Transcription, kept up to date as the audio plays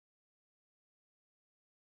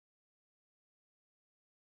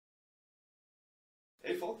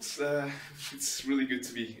Hey folks, it's really good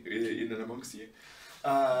to be in and amongst you.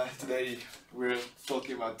 Today we're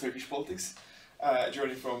talking about Turkish politics, a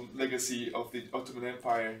journey from legacy of the Ottoman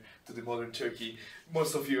Empire to the modern Turkey.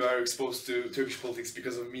 Most of you are exposed to Turkish politics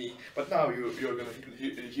because of me, but now you're gonna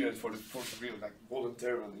hear it for the real, like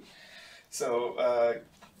voluntarily. So, I'm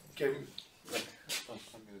gonna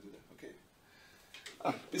do that.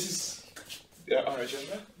 Okay. This is our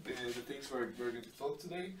agenda. The things we're going to talk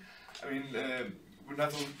today. I mean, we're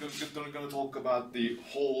not going to talk about the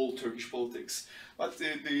whole Turkish politics, but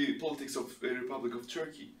the politics of the Republic of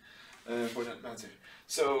Turkey, for that matter.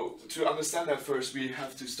 So, to understand that first, we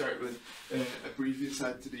have to start with a brief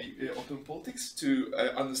insight to the Ottoman politics to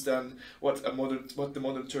understand what the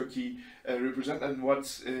modern Turkey represents and what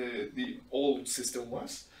the old system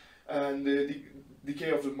was, and the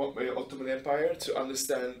decay of the Ottoman Empire to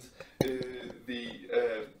understand the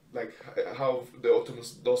like how the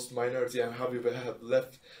Ottomans lost minority and how we have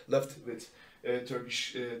left with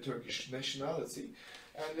Turkish nationality.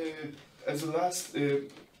 And as a last, I'm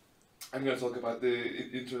going to talk about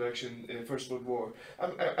the introduction, First World War.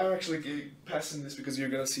 I'm actually passing this because you're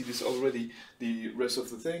going to see this already, the rest of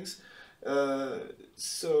the things.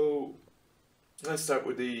 So let's start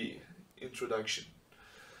with the introduction.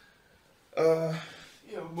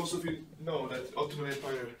 Most of you know that Ottoman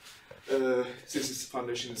Empire, since its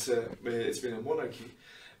foundation, it's been a monarchy.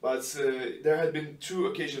 But there had been two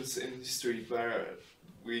occasions in history where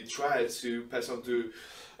we tried to pass on to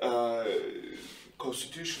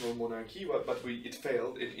constitutional monarchy, but it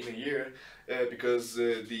failed in a year because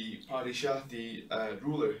the Padishah, the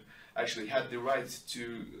ruler, actually had the right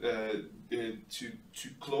to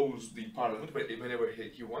close the parliament whenever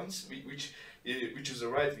he wants, which is a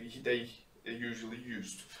right they usually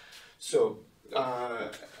used. So,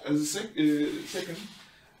 as a second,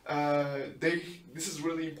 this is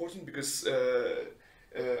really important because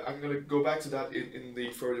I'm going to go back to that in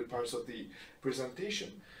the further parts of the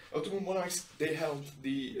presentation. Ottoman monarchs, they held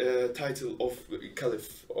the title of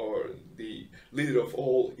Caliph, or the leader of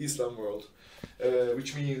all Islam world,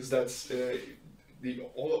 which means that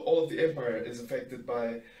all of the empire is affected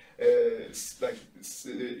by Islam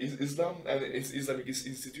and its Islamic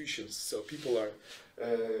institutions. So people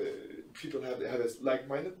have a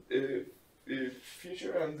like-minded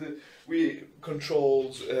future, and we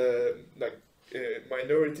controlled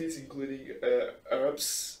minorities, including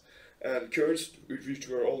Arabs and Kurds, which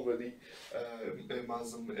were already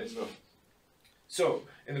Muslim as well. So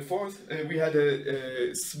in the fourth, we had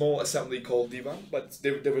a small assembly called Divan, but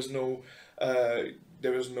there was no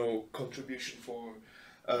contribution for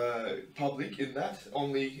public in that.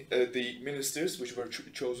 Only the ministers, which were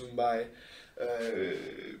chosen by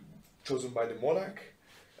the monarch,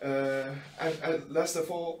 and last of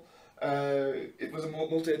all, it was a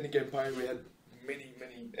multi-ethnic empire. We had many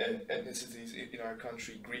ethnicities in our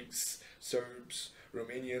country: Greeks, Serbs,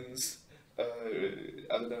 Romanians,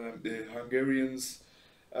 Hungarians,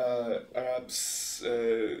 Arabs,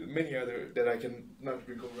 many other that I can not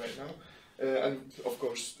recall right now, and of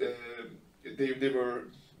course they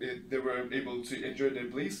were able to enjoy their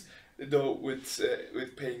bliss, though with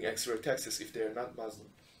paying extra taxes if they are not Muslim.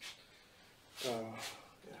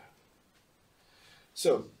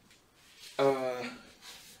 So,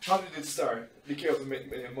 how did it start? Decay of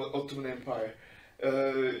the Ottoman Empire.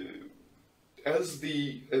 As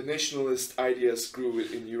the nationalist ideas grew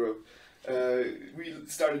in Europe, we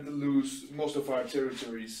started to lose most of our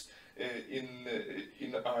territories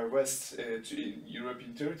in our west in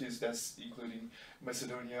European territories. That's including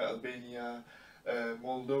Macedonia, Albania,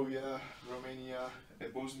 Moldova, Romania,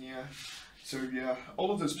 Bosnia, Serbia.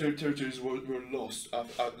 All of those territories were lost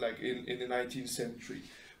in the 19th century,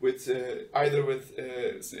 with either with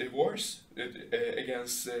wars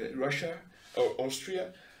against Russia or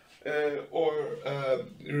Austria, or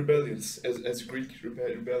rebellions, as Greek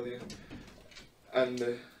rebellion. And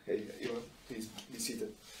hey, please be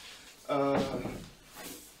seated.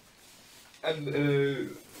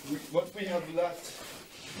 What we have left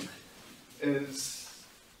is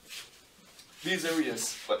these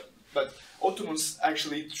areas, but Ottomans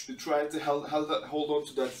actually tried to hold on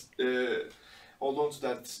to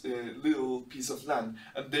that little piece of land,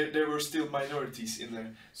 and there were still minorities in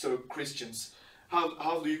there. So Christians,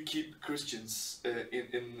 how do you keep Christians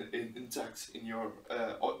intact in your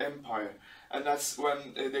empire? And that's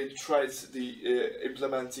when they tried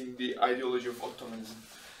implementing the ideology of Ottomanism,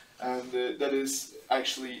 and that is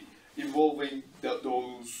actually involving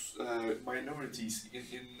those minorities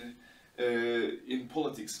in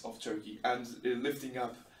politics of Turkey, and lifting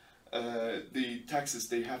up the taxes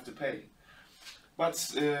they have to pay.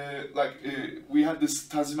 But we had this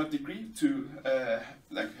Tanzimat decree to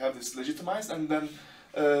have this legitimized, and then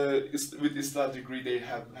with Islam decree they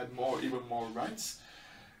had even more rights.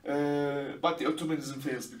 But the Ottomanism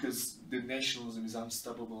fails because the nationalism is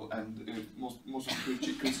unstoppable, and most of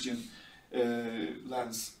the Christian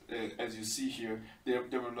lands, as you see here,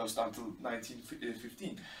 they were lost until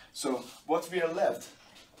 1915. So what we are left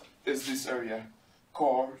is this area,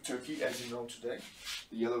 core Turkey, as you know today,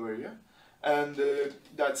 the yellow area, and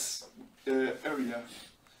that's the area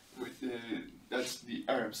with that's the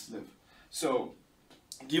Arabs live. So,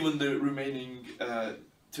 given the remaining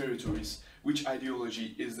territories, which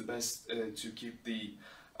ideology is the best to keep the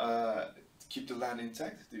land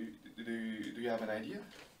intact? Do you have an idea?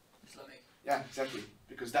 Islamic. Yeah, exactly.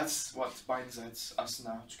 Because that's what binds us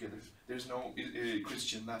now together. There's no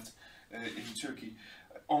Christian left in Turkey.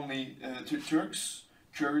 Only Turks,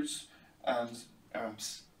 Kurds, and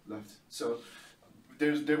Arabs left. So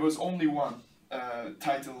there was only one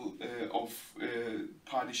title of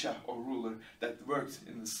Padishah or ruler that worked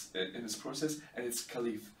in this process, and it's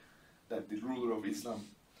Caliph, that the ruler of Islam,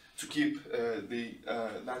 to keep the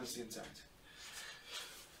lands intact.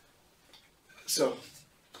 So,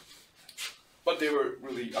 but they were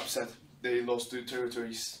really upset. They lost their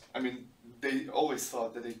territories. I mean, they always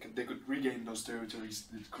thought that they could regain those territories,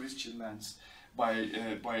 the Christian lands, by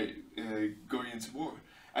going into war.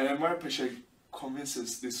 And Enver Pasha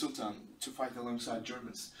convinces the Sultan to fight alongside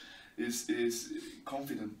Germans. Is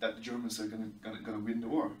confident that the Germans are gonna win the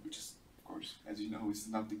war, which is, of course, as you know, is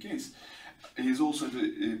not the case. He is also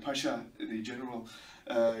the Pasha, the general,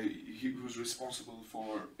 who's responsible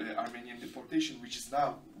for Armenian deportation, which is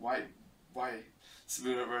now why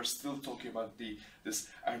we're still talking about this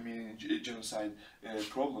Armenian genocide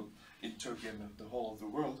problem in Turkey and the whole of the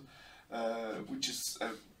world, which is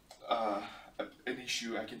an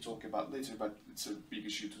issue I can talk about later, but it's a big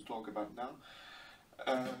issue to talk about now.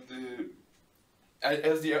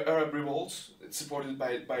 As the Arab revolts, supported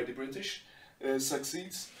by the British,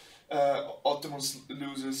 succeeds, Ottomans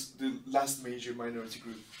loses the last major minority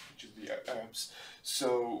group, which is the Arabs.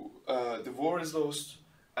 So the war is lost,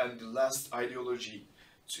 and the last ideology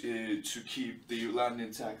to keep the land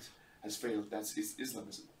intact has failed. That's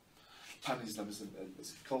Islamism, pan-Islamism,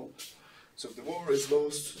 as it's called. So the war is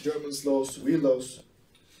lost, Germans lost, we lost.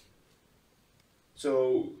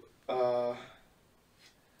 So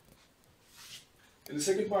in the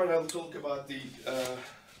second part, I'll talk about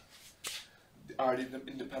our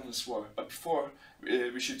independence war. But before,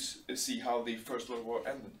 we should see how the First World War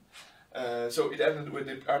ended. So it ended with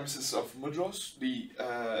the armistice of Mudros. The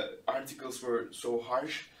articles were so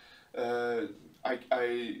harsh.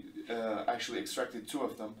 I actually extracted two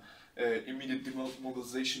of them. Immediate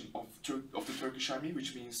demobilization of the Turkish army,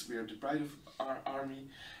 which means we are deprived of our army,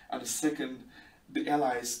 and the second, the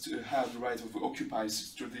allies to have the right of occupy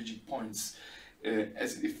strategic points,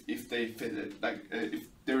 as if they fit it. If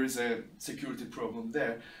there is a security problem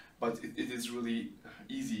there, but it is really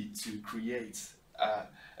easy to create a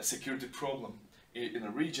security problem in a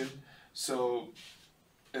region. So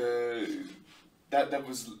that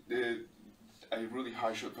was a really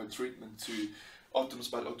harsh treatment to Ottomans,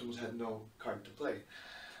 but Ottomans had no card to play.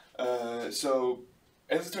 So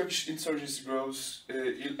as the Turkish insurgency grows,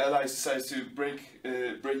 allies decide to break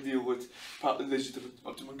deal with partly legitimate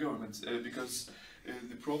Ottoman government, because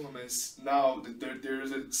the problem is now that there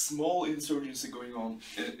is a small insurgency going on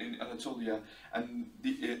in Anatolia, and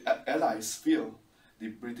the allies feel, the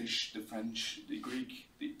British, the French, the Greek,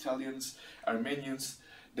 the Italians, Armenians,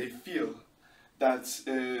 they feel that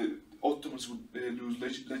Ottomans would lose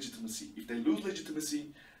legitimacy. If they lose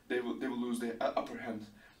legitimacy, they will lose their upper hand,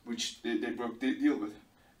 which they broke the deal with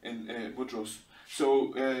in Mudros.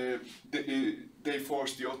 So they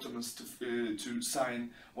forced the Ottomans to sign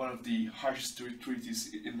one of the harshest treaties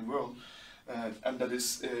in the world, and that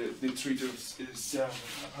is the Treaty of Sèvres.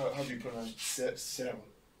 How do you pronounce it? Sèvres.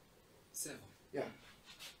 Sèvres. Yeah.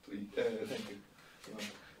 Please, thank you.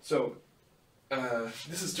 So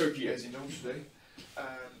this is Turkey, as you know today.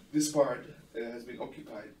 This part has been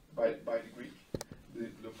occupied by the Greek, the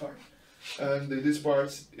blue part, and this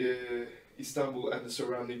part, Istanbul and the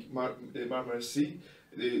surrounding Marmara Sea,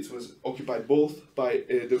 it was occupied both by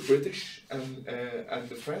the British and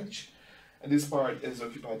the French, and this part is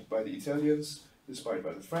occupied by the Italians, this part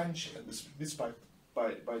by the French, and this part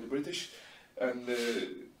by the British, and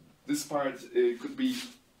this part could be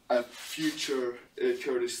a future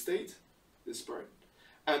Kurdish state, this part.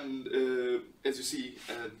 And as you see,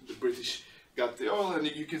 the British got the oil, and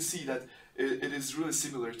you can see that it is really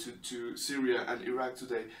similar to Syria and Iraq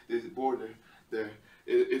today, the border there.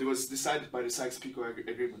 It was decided by the Sykes-Picot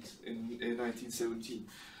Agreement in 1917.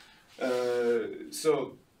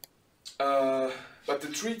 But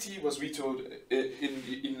the treaty was vetoed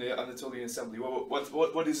in the Anatolian Assembly.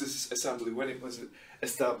 What is this assembly? When it was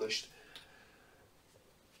established?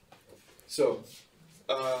 So,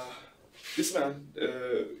 this man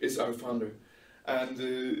is our founder, and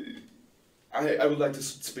I would like to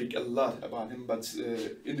speak a lot about him, but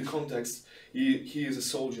in the context, he is a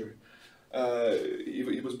soldier.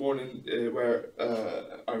 He was born in where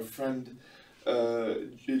our friend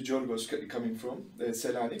Jorgos coming from,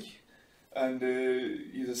 Selanik, and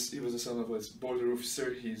he was a son of a border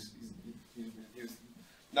officer. He was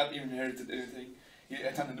not inherited anything. He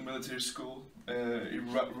attended the military school. He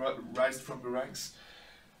rised from the ranks,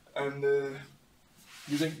 and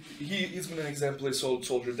he's been an exemplary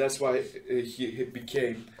soldier. That's why he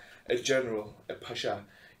became a general, a pasha,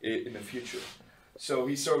 in the future. So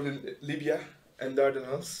he served in Libya and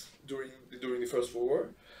Dardanelles during the First World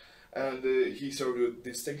War, and he served with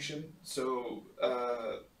distinction. So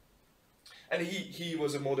and he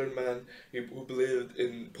was a modern man who believed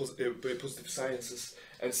in positive sciences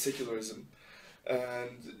and secularism,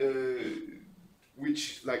 and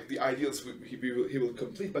which, like, the ideals he will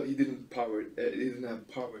complete, but he didn't have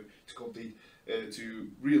power to complete,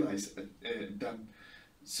 to realize them.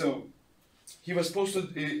 So he was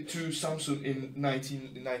posted to Samsun in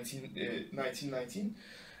 1919,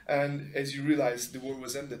 and as you realize, the war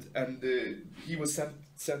was ended, and he was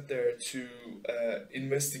sent there to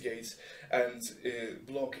investigate and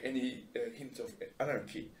block any hint of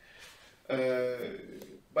anarchy.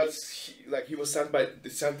 But he was sent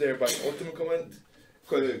there by Ottoman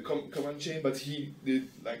command chain, but he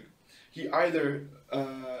either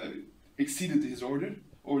exceeded his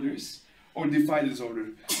orders or defied his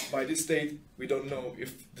order. By this date, we don't know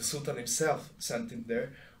if the Sultan himself sent him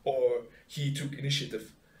there or he took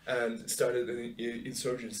initiative and started an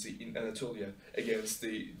insurgency in Anatolia against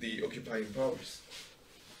the occupying powers.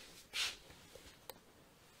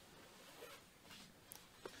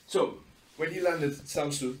 So, when he landed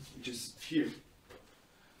Samsun, which is here,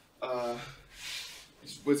 it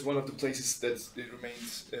was one of the places that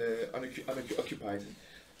remains unoccupied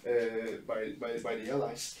by the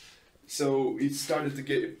Allies. So it started to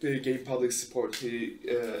gain public support.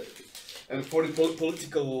 And for the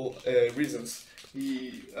political reasons,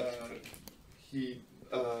 he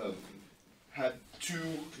had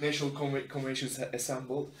two national conventions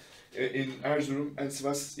assembled in Erzurum and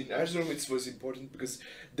Sivas. In Erzurum, it was important because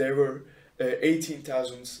there were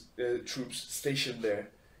 18,000 troops stationed there,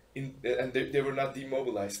 and they were not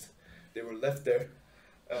demobilized. They were left there.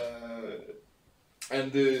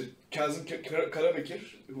 And Kazım Karabekir,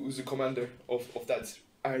 who is the commander of that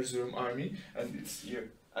Erzurum army, and it's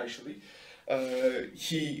here actually,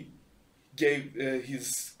 he gave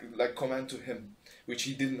his command to him, which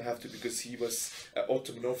he didn't have to because he was an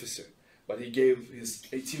Ottoman officer. But he gave his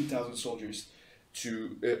 18,000 soldiers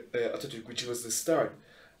to Atatürk, which was the start,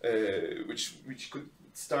 which could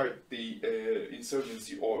start the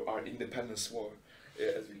insurgency or our independence war,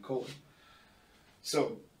 as we call it.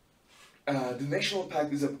 So. The national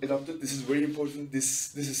pact is adopted. This is very important.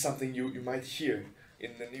 This is something you might hear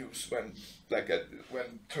in the news when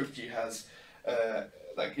Turkey has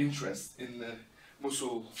interest in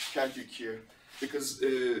Mosul, Kerkük here, because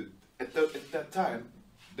at that time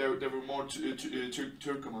there were more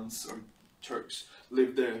Turkomans or Turks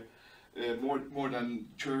lived there, more than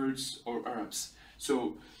Kurds or Arabs.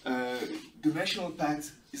 So the national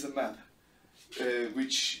pact is a map.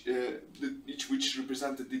 Which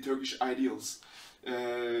represented the Turkish ideals.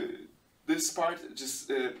 This part just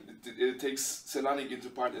it takes Selanik into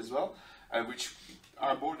part as well, which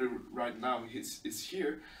our border right now is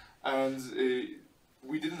here, and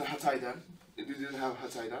we didn't have Hatay then. We didn't have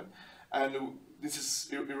Hatay then, and this is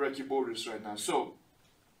Iraqi borders right now. So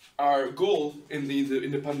our goal in the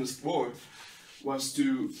independence war was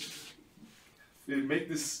to make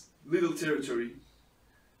this little territory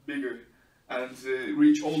bigger and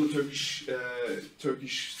reach all the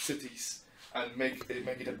Turkish cities and make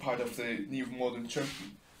it a part of the new modern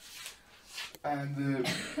Turkey. And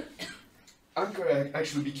Ankara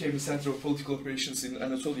actually became the center of political operations in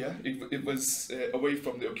Anatolia. It was away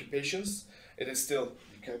from the occupations. It is still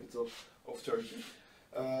the capital of Turkey.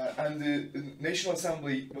 And the National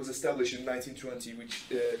Assembly was established in 1920,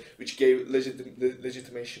 which gave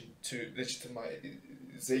legitimization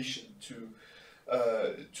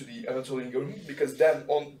to the Anatolian government, because then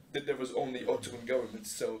there was only Ottoman government,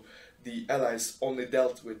 so the Allies only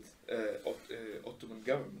dealt with Ottoman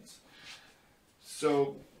governments.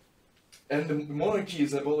 So, and the monarchy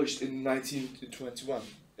is abolished in 1921.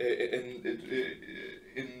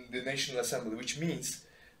 in the National Assembly, which means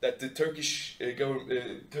that the Turkish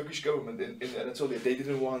government in Anatolia, they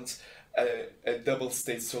didn't want a double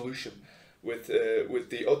state solution with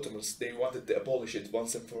the Ottomans. They wanted to abolish it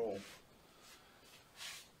once and for all.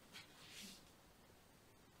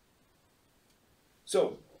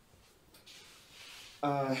 So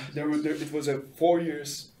it was 4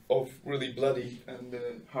 years of really bloody and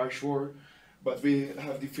harsh war, but we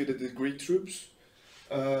have defeated the Greek troops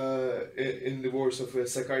in the wars of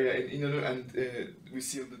Sakarya and Inanı, and we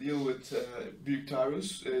sealed the deal with Büyük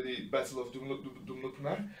Taarruz, the Battle of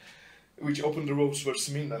Dumlupınar, which opened the roads for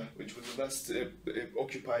Smyrna, which was the last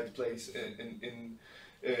occupied place in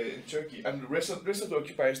Turkey. And the rest of the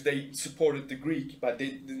occupiers, they supported the Greek, but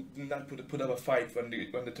they did not put up a fight when the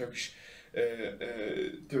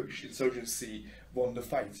Turkish insurgency won the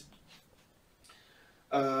fight.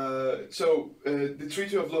 So the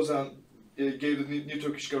Treaty of Lausanne gave the new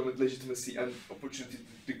Turkish government legitimacy and opportunity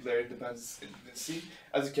to declare independence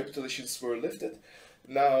as the capitulations were lifted.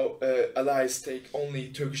 Now allies take only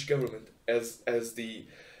Turkish government as the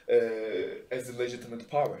legitimate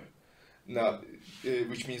power. Now,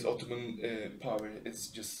 which means Ottoman power is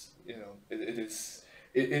just, you know, it is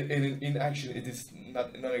in action, it is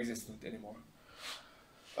non-existent anymore.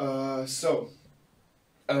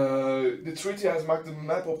 The treaty has marked the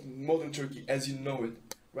map of modern Turkey as you know it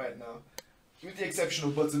right now, with the exception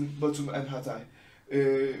of Batum and Hatay.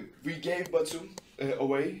 We gave Batum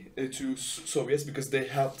away to Soviets because they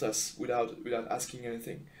helped us without asking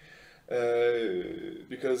anything,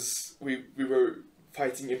 because we were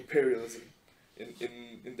fighting imperialism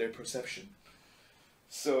in their perception.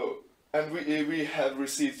 So, and we have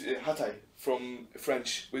received Hatay from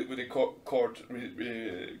French with a court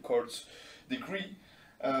decree.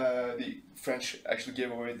 The French actually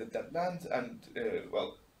gave away that land, and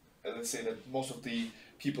well, let's say that most of the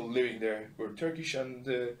people living there were Turkish, and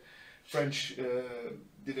the French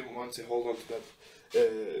didn't want to hold on to that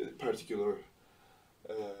particular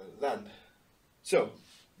land. So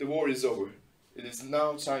the war is over. It is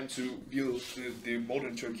now time to build the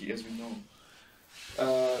modern Turkey as we know.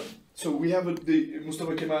 So we have the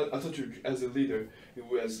Mustafa Kemal Atatürk as a leader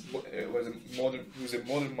who is a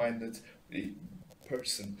modern-minded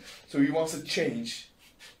person. So he wants to change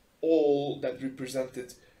all that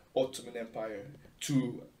represented Ottoman Empire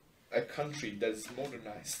to a country that is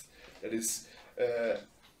modernized,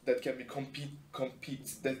 that can be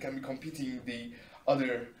competing the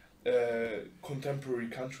other contemporary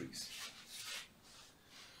countries.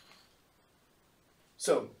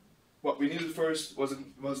 So, what we needed first was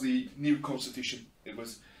the new constitution. It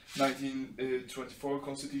was 1924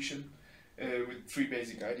 constitution with three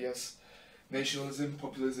basic ideas: nationalism,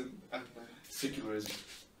 populism, and secularism.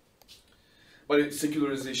 But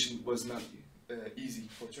secularization was not easy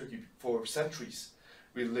for Turkey. For centuries,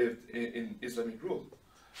 we lived in Islamic rule.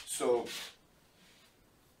 So,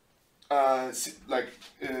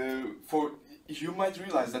 you might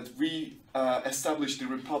realize that we established the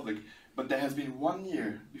republic, but there has been 1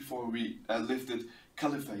 year before we lifted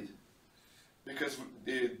caliphate, because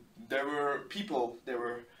there were people, there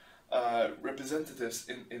were representatives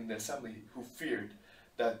in the assembly who feared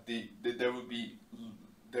that there would be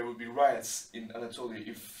riots in Anatolia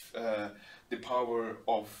if the power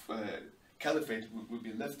of caliphate would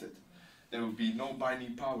be lifted. There would be no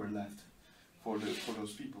binding power left for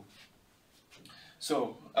those people.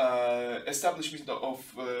 So, establishment of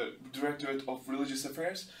Directorate of Religious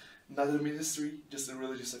Affairs, not a ministry, just a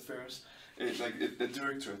religious affairs, like a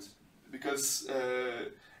directorate, because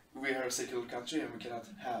we are a secular country and we cannot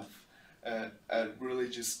have a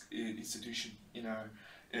religious institution in our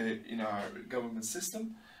government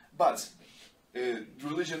system, but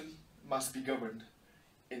religion must be governed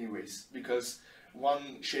anyways, because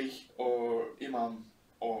one sheikh or imam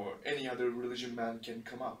or any other religion man can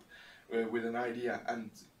come up with an idea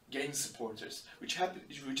and gain supporters, which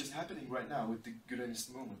is happening right now with the Gülenist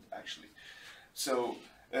movement, actually. So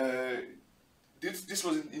this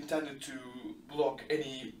was intended to block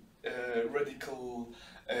any radical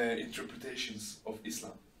interpretations of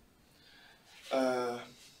Islam.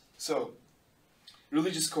 So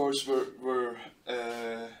religious courses were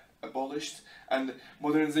abolished, and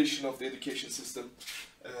modernization of the education system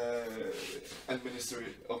and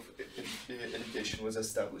Ministry of Education was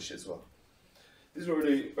established as well. These were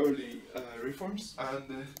the early reforms,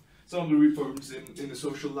 and some of the reforms in the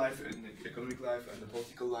social life, in the economic life, and the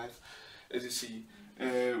political life. As you see,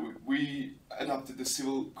 we adopted the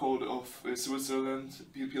Civil Code of Switzerland,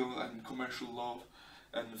 People and Commercial Law,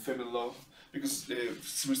 and Family Law, because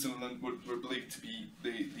Switzerland were believed to be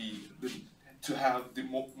to have the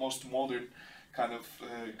most modern kind of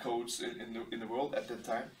codes in the world at that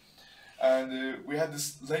time. And we had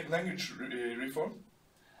this language reform.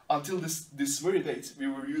 Until this very date, we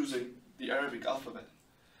were using the Arabic alphabet,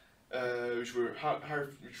 which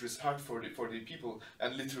was hard for the people,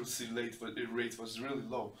 and literacy rate was really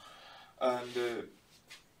low. And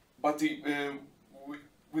but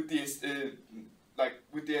with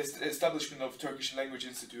the establishment of Turkish Language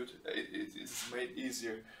Institute, it is made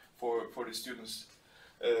easier for the students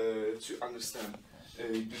to understand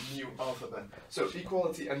the new alphabet. So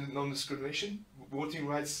equality and non-discrimination, voting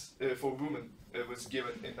rights for women was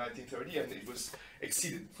given in 1930, and it was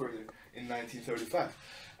exceeded further in 1935.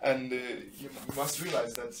 And you must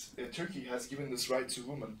realize that Turkey has given this right to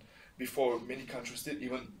women before many countries did,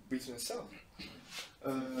 even Britain itself.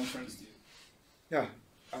 Yeah,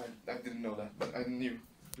 I didn't know that, but I knew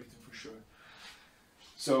Britain for sure.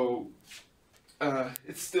 So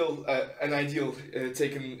it's still an ideal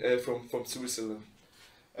taken from Switzerland.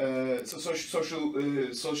 So social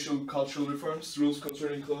cultural reforms, rules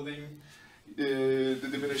concerning clothing, the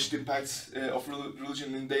diminished impact of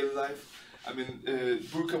religion in daily life. I mean,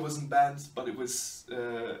 burqa wasn't banned, but it was,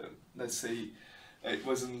 let's say, it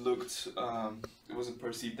wasn't it wasn't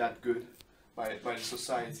perceived that good by the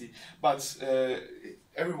society. But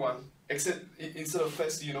everyone, except instead of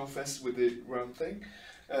fest, fest with the round thing,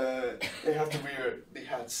 they have to wear the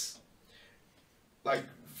hats. Like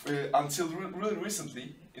until really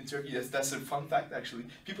recently in Turkey, that's a fun fact actually.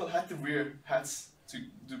 People had to wear hats to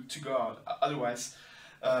go out. Otherwise,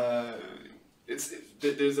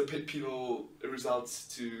 there's a penal result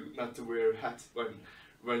to not to wear a hat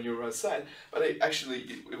when you're outside. But it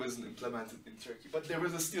wasn't implemented in Turkey. But there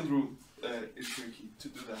was a still rule in Turkey to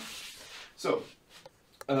do that. So.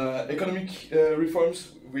 Economic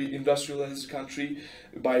reforms, we industrialized the country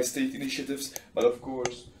by state initiatives, but of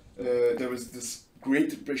course there was this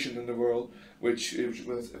Great Depression in the world, which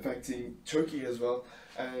was affecting Turkey as well,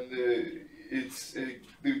 and the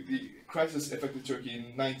crisis affected Turkey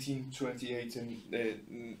in 1928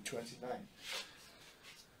 and 29.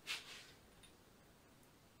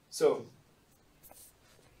 So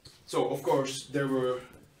of course there were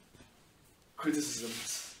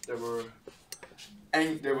criticisms, there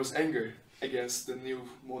was anger against the new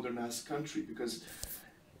modernized country, because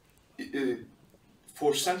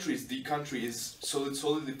for centuries the country is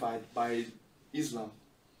solidified by Islam.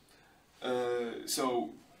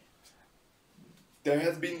 So there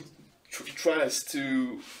have been tries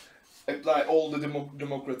to apply all the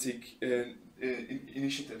democratic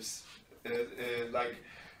initiatives, like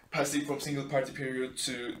passing from single party period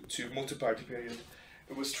to multi-party period.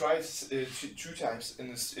 It was tried two times in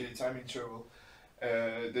this time interval.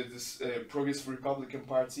 There's Progressive Republican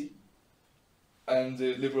Party and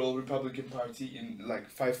the Liberal Republican Party, in like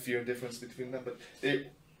 5-year difference between them, but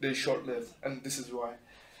they short-lived, and this is why.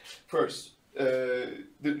 First, the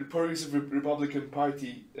Progressive Republican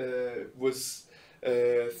Party was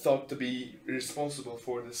thought to be responsible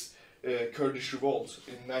for this Kurdish revolt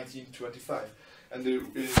in 1925, and the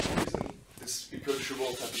reason this Kurdish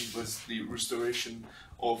revolt happened was the restoration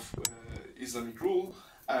of Islamic rule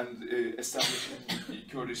and establishing the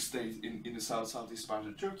Kurdish state in the southeast part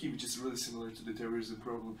of Turkey, which is really similar to the terrorism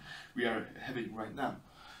problem we are having right now.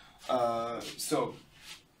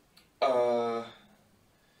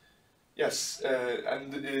 Yes,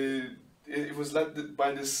 and it was led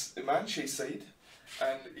by this man, Sheikh Said,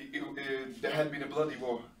 and there had been a bloody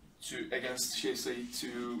war against Sheikh Said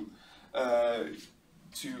to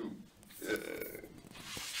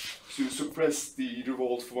suppress the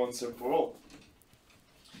revolt for once and for all.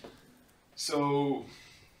 So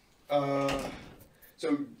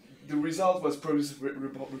the result was Progressive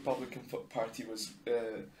Republican Party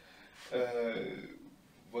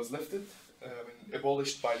was lifted,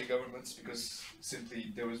 abolished by the governments, because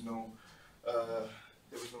simply there was no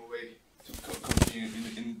way to continue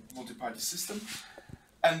in multi-party system.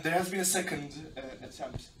 And there has been a second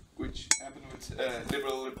attempt, which happened with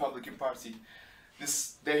Liberal Republican Party.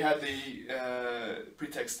 They had the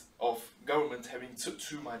pretext of government having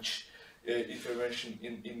too much intervention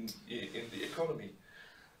in the economy,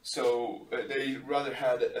 so they rather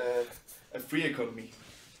had a free economy,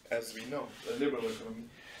 as we know, a liberal economy.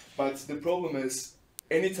 But the problem is,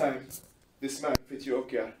 anytime this man Fethi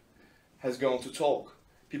Okyar has gone to talk,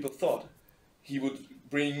 people thought he would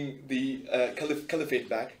bring the caliphate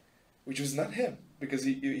back, which was not him, because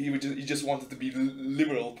he just wanted to be a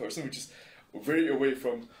liberal person, which is very away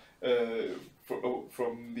from the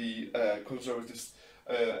conservative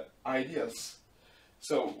ideas.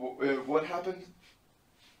 So what happened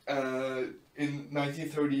in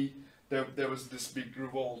 1930? There was this big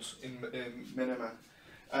revolt in Menemen,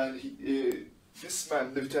 and this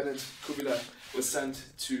man, Lieutenant Kubilai, was sent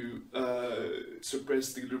to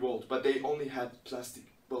suppress the revolt, but they only had plastic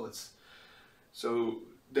bullets. So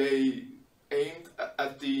they aimed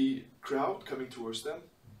at the crowd coming towards them.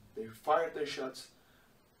 They fired their shots,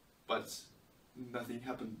 but nothing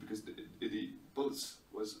happened because the bullets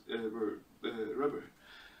were rubber.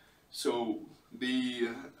 So the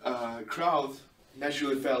crowd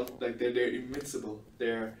naturally felt like they're invincible.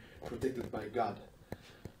 They're protected by God.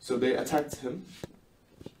 So they attacked him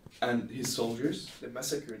and his soldiers. They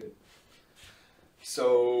massacred him.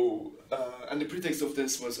 So and the pretext of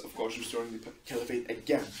this was, of course, restoring the caliphate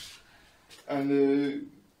again. And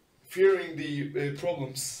fearing the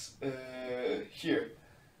problems here,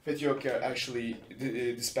 Fethiye actually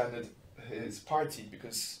disbanded his party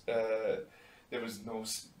because there was no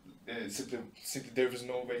simply there was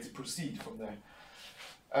no way to proceed from there.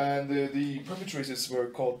 And the perpetrators were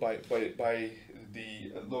caught by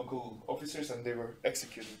the local officers, and they were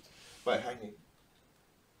executed by hanging.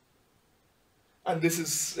 And this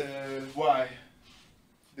is why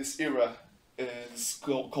this era is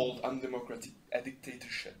called undemocratic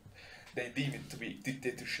dictatorship. They deem it to be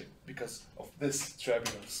dictatorship because of this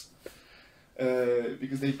tribunals.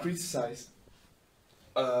 Because they criticize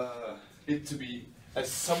it to be a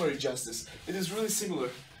summary justice. It is really similar,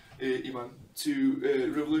 Ivan,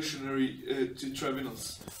 to revolutionary to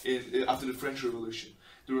tribunals after the French Revolution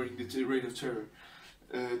during the Reign of Terror.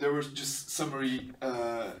 There were just summary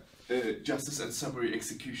justice and summary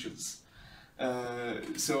executions.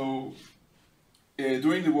 So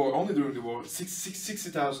during the war, only during the war,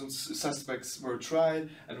 60,000 suspects were tried,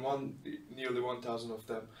 and nearly 1,000 of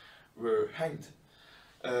them were hanged.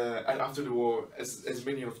 And after the war, as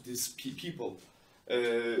many of these people,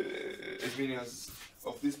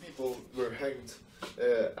 were hanged,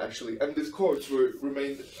 actually, and these courts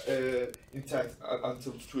remained intact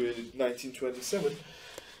until 1927.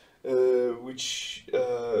 Which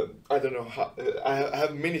I don't know how. I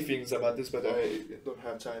have many things about this, but I don't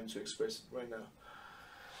have time to express it right now.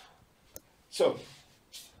 So,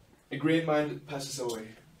 a great mind passes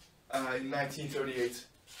away. In 1938,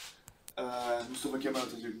 Mustafa Kemal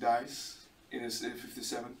Atatürk dies in his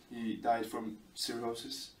 57. He died from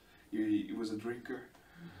cirrhosis. He was a drinker.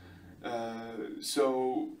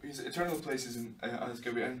 So his eternal place is in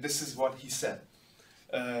Anıtkabir, and this is what he said.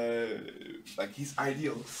 Like his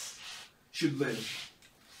ideals should live,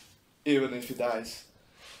 even if he dies.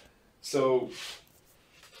 So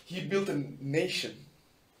he built a nation,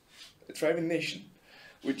 a thriving nation,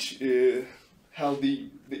 which held the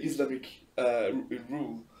Islamic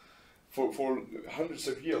rule for hundreds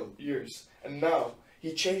of years, and now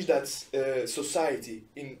he changed that society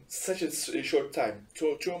in such a short time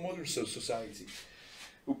to a modern society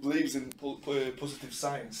who believes in positive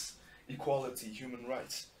science, equality, human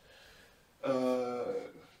rights.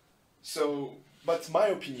 But my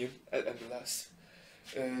opinion, at the last,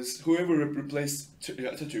 is whoever replaced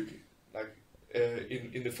Atatürk, like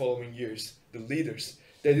in the following years, the leaders,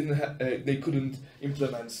 they couldn't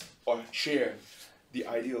implement or share the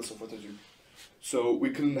ideals of Atatürk. So we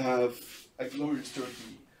couldn't have a glorious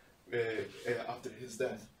Turkey after his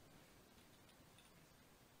death.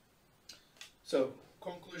 So,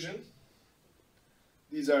 conclusion.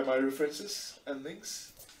 These are my references and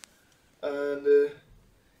links. And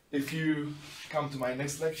if you come to my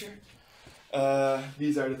next lecture,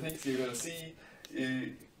 these are the things you're gonna see.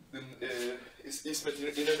 İsmet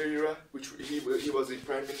İnönü era, which he was the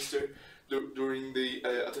prime minister during the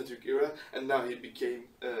Atatürk era, and now he became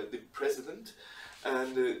the president.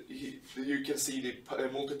 And you can see the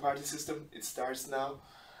multi-party system. It starts now.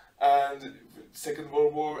 And Second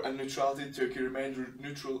World War and neutrality. Turkey remained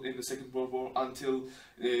neutral in the Second World War until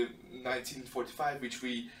 1945, which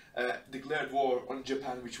we declared war on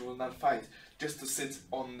Japan, which we will not fight, just to sit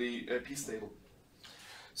on the peace table.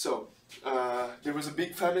 So there was a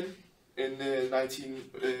big famine in the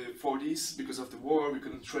 1940s because of the war. We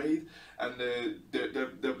couldn't trade, and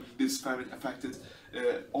this famine affected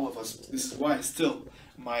all of us. This is why still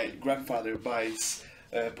my grandfather buys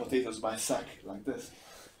potatoes by sack like this.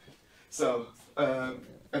 So,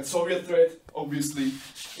 and Soviet threat, obviously,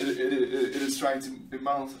 it is trying to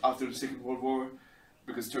mount after the Second World War,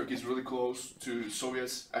 because Turkey is really close to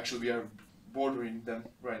Soviets. Actually, we are bordering them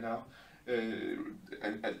right now.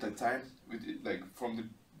 At that time, like from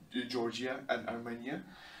Georgia and Armenia,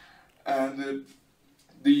 and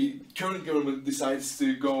the current government decides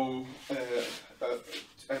to go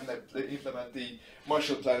and implement the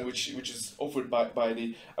Marshall Plan, which is offered by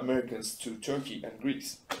the Americans to Turkey and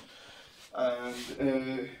Greece.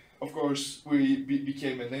 And of course, we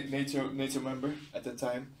became a NATO member at the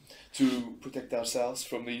time to protect ourselves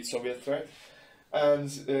from the Soviet threat. And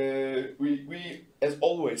we, as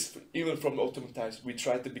always, even from the Ottoman times, we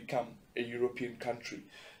tried to become a European country.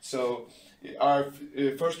 So our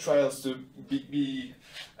first trials to be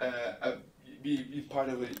part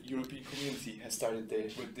of a European community has started there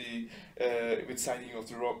with the signing of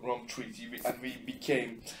the Rome Treaty, and we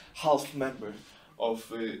became half member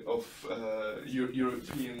of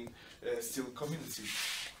European steel community.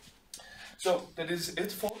 So that is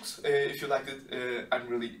it, folks. If you liked it, I'm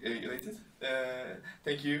really elated.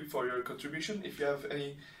 Thank you for your contribution. If you have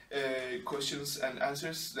any questions and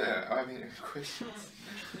answers, I mean questions.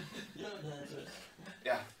 You have the answers.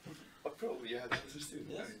 Yeah, but probably you have answers too.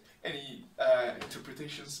 Yes. Any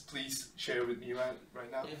interpretations, please share with me right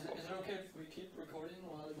now. Is it okay if we keep recording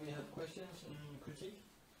while we have questions and critique?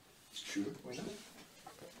 Sure, why not?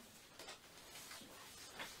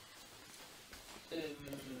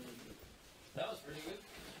 That was pretty good.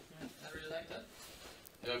 I really like that.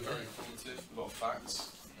 Yeah, very informative, a lot of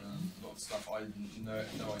facts, a lot of stuff I had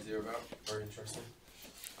no idea about. Very interesting.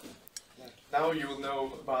 Yeah. Now you will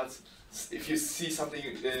know about, if you see something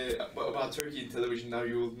about Turkey in television, now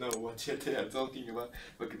you will know what they are talking about,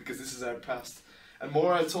 because this is our past. And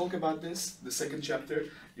more I talk about this, the second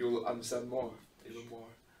chapter, you will understand more, even more.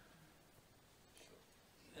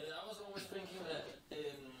 I was always thinking that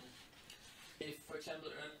if, for example,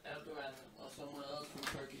 Erdogan or someone else from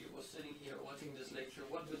Turkey was sitting here watching this lecture,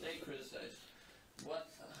 what would they criticize?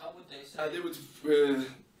 How would they say?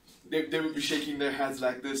 They would be shaking their heads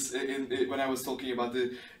like this when I was talking about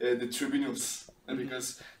the tribunals,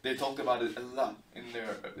 because they talked about it a lot in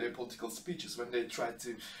their political speeches when they tried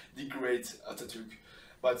to degrade Atatürk.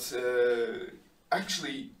 But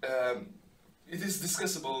actually, it is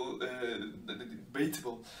discussable,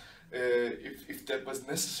 debatable, if that was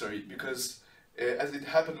necessary, because as it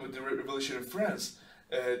happened with the revolution in France,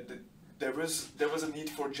 there was a need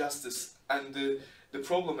for justice, and the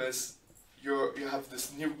problem is you have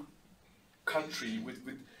this new country with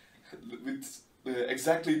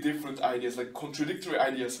exactly different ideas, like contradictory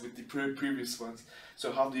ideas with the previous ones.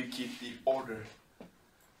 So how do you keep the order?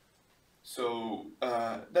 So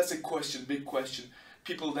that's a question, big question.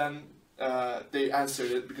 People then they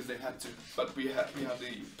answered it because they had to, but we have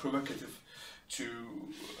the prerogative to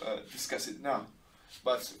discuss it now.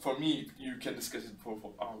 But for me, you can discuss it for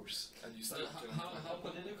hours, and you still. How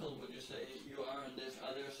political would you say you are on this?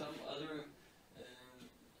 Are there some other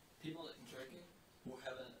people in Turkey who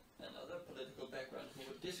have another political background who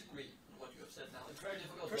would disagree on what you have said now? It's very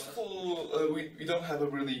difficult. First of all, we don't have a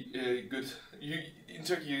really good. In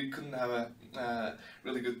Turkey, you couldn't have a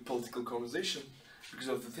really good political conversation because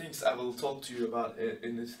of the things I will talk to you about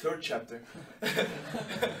in the third chapter.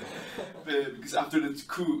 Because after the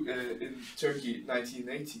coup in Turkey,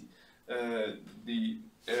 1980, the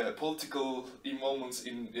political involvements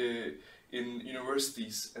in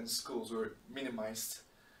universities and schools were minimized,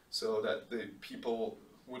 so that the people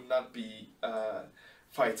would not be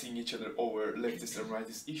fighting each other over leftist and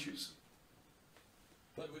rightist issues.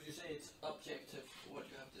 But would you say it's objective, what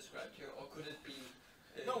you have described here, or could it be...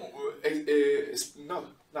 No, it's not.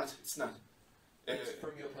 It's not. It's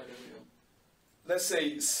from your point of view. Let's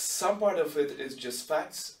say some part of it is just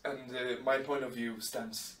facts, and my point of view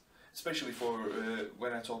stands, especially for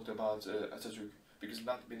when I talked about Atatürk, because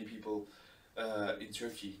not many people in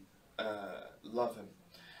Turkey love him.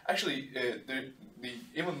 Actually, the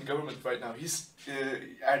even government right now,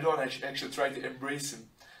 Erdogan actually trying to embrace him,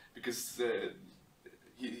 because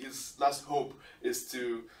his last hope is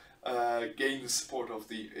to gain the support of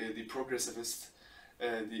the progressivists,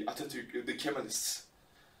 the Atatürk, the Kemalists.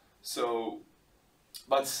 So,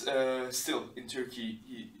 but still in Turkey,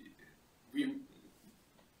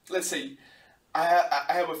 let's say, I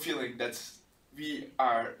have a feeling that we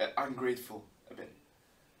are ungrateful a bit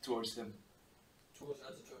towards them. Towards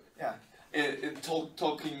Atatürk. Yeah,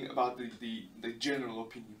 talking about the general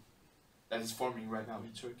opinion that is forming right now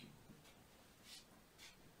in Turkey.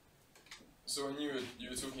 So when you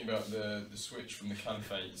were talking about the switch from the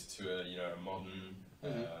caliphate to a modern,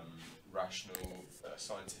 rational,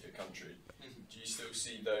 scientific country, do you still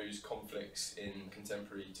see those conflicts in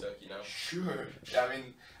contemporary Turkey now? Sure. I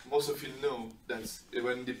mean, most of you know that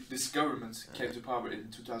when this government came to power in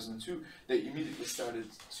 2002, they immediately started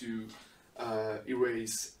to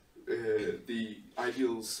erase the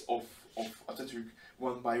ideals of Atatürk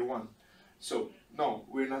one by one. So no,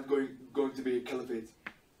 we're not going to be a caliphate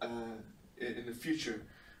in the future.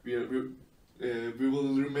 We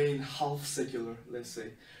will remain half secular, let's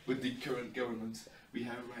say, with the current government we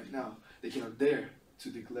have right now. They cannot dare to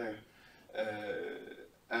declare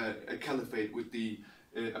a caliphate with the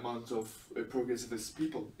amount of progressivist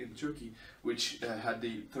people in Turkey, which had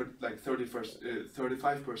the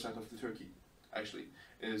 35% of the Turkey actually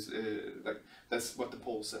is like that's what the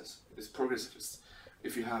poll says is progressivists.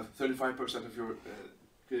 If you have 35% of your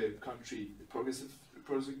country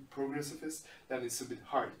progressivists, then it's a bit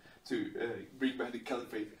hard to bring back the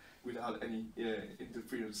caliphate without any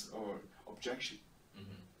interference or objection.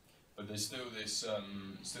 Mm-hmm. But there's still this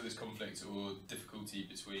conflict or difficulty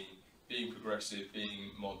between being progressive,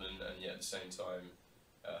 being modern, and yet at the same time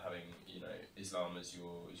having Islam as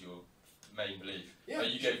your main belief. Yeah.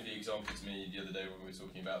 You gave the example to me the other day when we were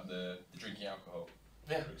talking about the drinking alcohol,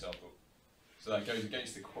 for example. So that goes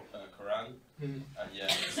against the Quran, and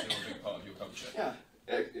yet it's still a big part of your culture. Yeah,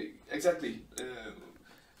 exactly.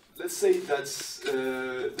 Let's say that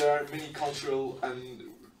there are many cultural and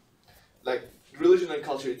like religion and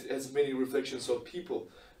culture. It has many reflections on people,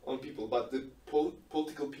 but the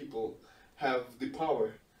political people have the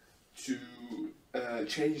power to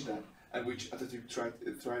change that, and which Atatürk tried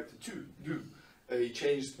to do. He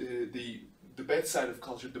changed the bad side of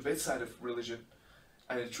culture, the bad side of religion,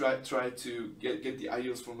 and he tried to get the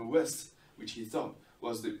ideals from the West, which he thought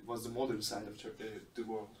was the modern side of the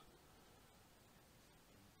world.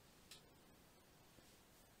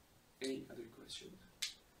 Any other questions?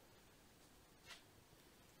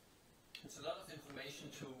 It's a lot of information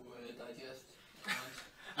to digest.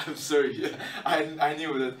 I'm sorry. Yeah, I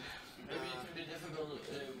knew that. Maybe it can be difficult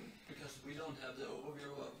because we don't have the overview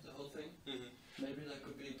of the whole thing. Maybe there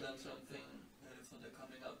could be done something for the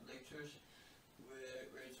coming up lectures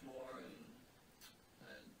where it's more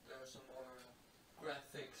there are some more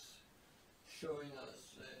graphics showing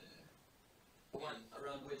us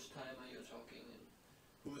around which time are you talking and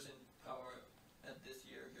who's in power at this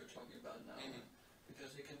year you're talking about now.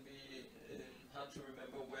 Because it can be hard to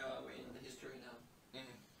remember where are we in the history now. And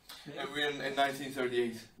we're in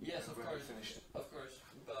 1938. Yes, of course. Finished. Of course,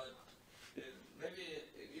 but maybe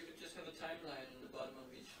you could just have a timeline in the bottom of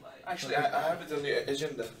each slide. Actually, I have it on the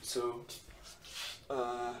agenda, so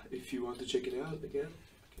if you want to check it out again,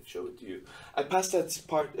 I can show it to you. I passed that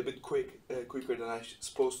part a bit quicker than I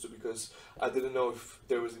supposed to because I didn't know if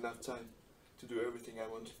there was enough time to do everything I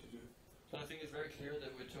wanted to do. So I think it's very clear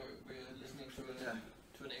that we're listening to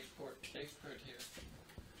an expert here.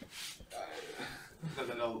 Not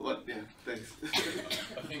at all. What? Yeah. Thanks. I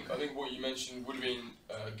think what you mentioned would have been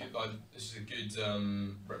good. Like this is a good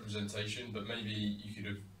representation, but maybe you could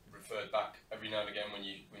have referred back every now and again when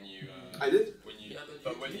you. I did.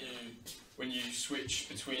 When you switch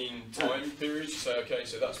between time periods, you say okay,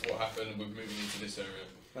 so that's what happened. We're moving into this area.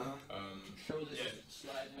 Show this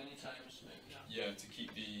slide many times, maybe. Yeah, to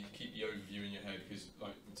keep the overview in your head, because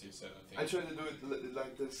like Matthias said, I think. I try to do it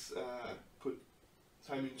like this. Put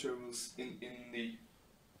time intervals in the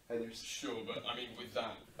headers. Sure, but I mean, with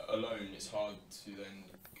that alone, it's hard to then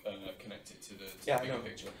connect it to the bigger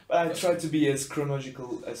picture. But I try to be as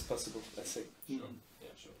chronological as possible. Let's say. Sure.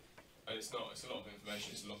 Yeah, sure. And it's a lot of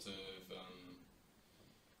information. It's a lot of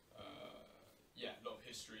a lot of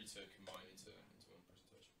history to combine into